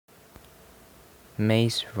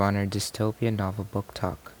Maze Runner Dystopia Novel Book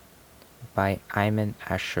Talk by Ayman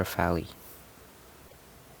Ashraf Ali.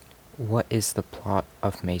 What is the plot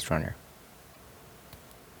of Maze Runner?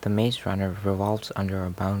 The Maze Runner revolves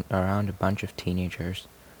around a bunch of teenagers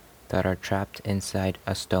that are trapped inside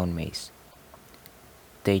a stone maze.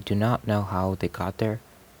 They do not know how they got there,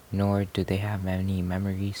 nor do they have any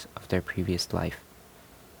memories of their previous life.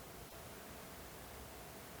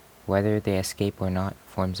 Whether they escape or not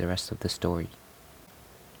forms the rest of the story.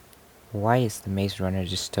 Why is the Maze Runner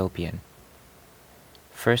dystopian?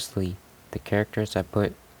 Firstly, the characters are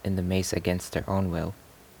put in the maze against their own will.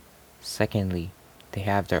 Secondly, they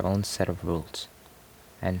have their own set of rules.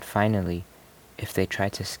 And finally, if they try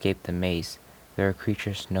to escape the maze, there are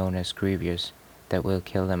creatures known as Grievous that will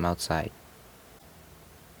kill them outside.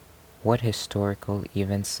 What historical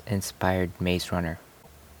events inspired Maze Runner?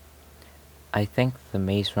 I think the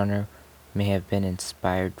Maze Runner may have been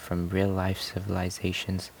inspired from real-life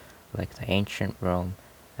civilizations like the ancient Rome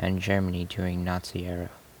and Germany during Nazi era.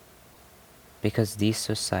 Because these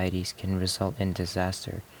societies can result in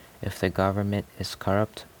disaster if the government is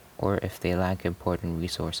corrupt or if they lack important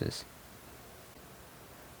resources.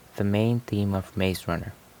 The main theme of Maze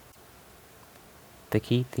Runner. The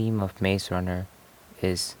key theme of Maze Runner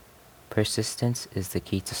is persistence is the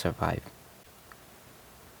key to survive.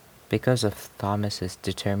 Because of Thomas's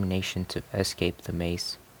determination to escape the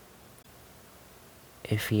maze.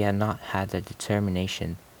 If he had not had the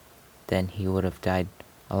determination, then he would have died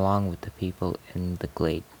along with the people in the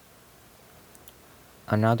glade.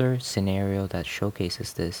 Another scenario that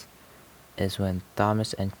showcases this is when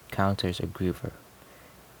Thomas encounters a Griever.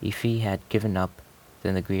 If he had given up,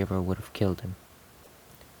 then the Griever would have killed him.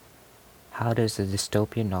 How does the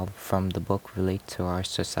dystopian novel from the book relate to our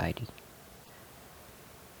society?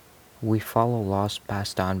 We follow laws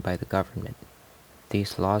passed on by the government.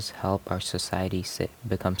 These laws help our society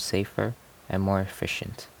become safer and more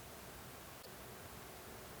efficient.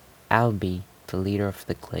 Albie, the leader of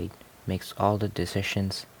the glade, makes all the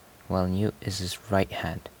decisions while Newt is his right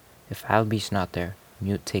hand. If Albie's not there,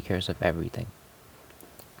 Newt takes care of everything.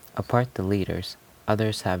 Apart the leaders,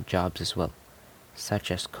 others have jobs as well, such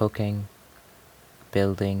as cooking,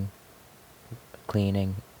 building,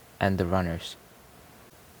 cleaning, and the runners.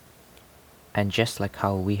 And just like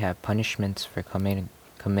how we have punishments for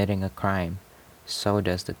committing a crime, so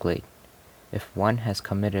does the glade. If one has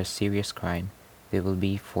committed a serious crime, they will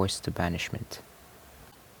be forced to banishment.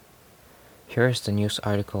 Here's the news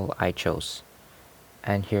article I chose,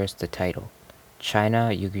 and here's the title. China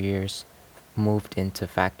Uyghurs moved into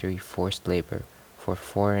factory forced labor for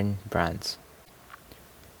foreign brands.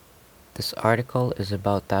 This article is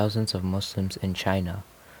about thousands of Muslims in China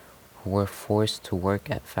who were forced to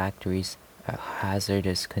work at factories at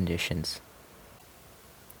hazardous conditions.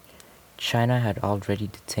 China had already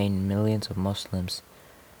detained millions of Muslims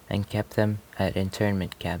and kept them at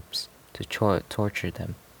internment camps to torture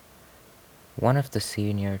them. One of the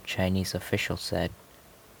senior Chinese officials said,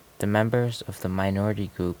 the members of the minority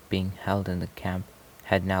group being held in the camp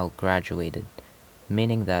had now graduated,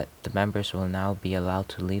 meaning that the members will now be allowed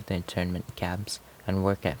to leave the internment camps and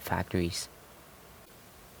work at factories.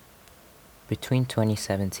 Between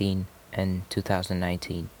 2017 and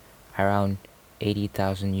 2019, around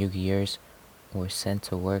 80,000 Uyghurs were sent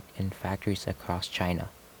to work in factories across China.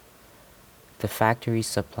 The factories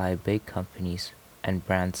supply big companies and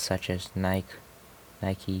brands such as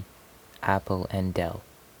Nike, Apple, and Dell.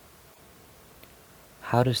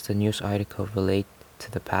 How does the news article relate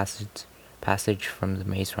to the passage from the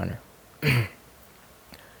Maze Runner?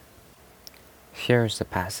 Here is the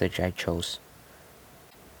passage I chose.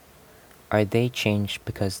 Are they changed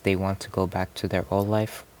because they want to go back to their old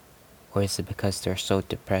life? Or is it because they're so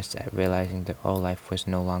depressed at realizing their old life was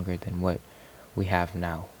no longer than what we have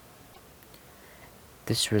now?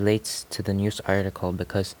 This relates to the news article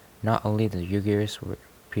because not only the Uyghurs were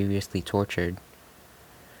previously tortured,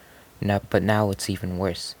 but now it's even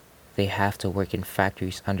worse. They have to work in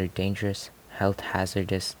factories under dangerous, health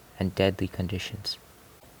hazardous, and deadly conditions.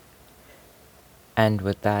 And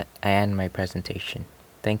with that, I end my presentation.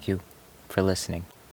 Thank you for listening.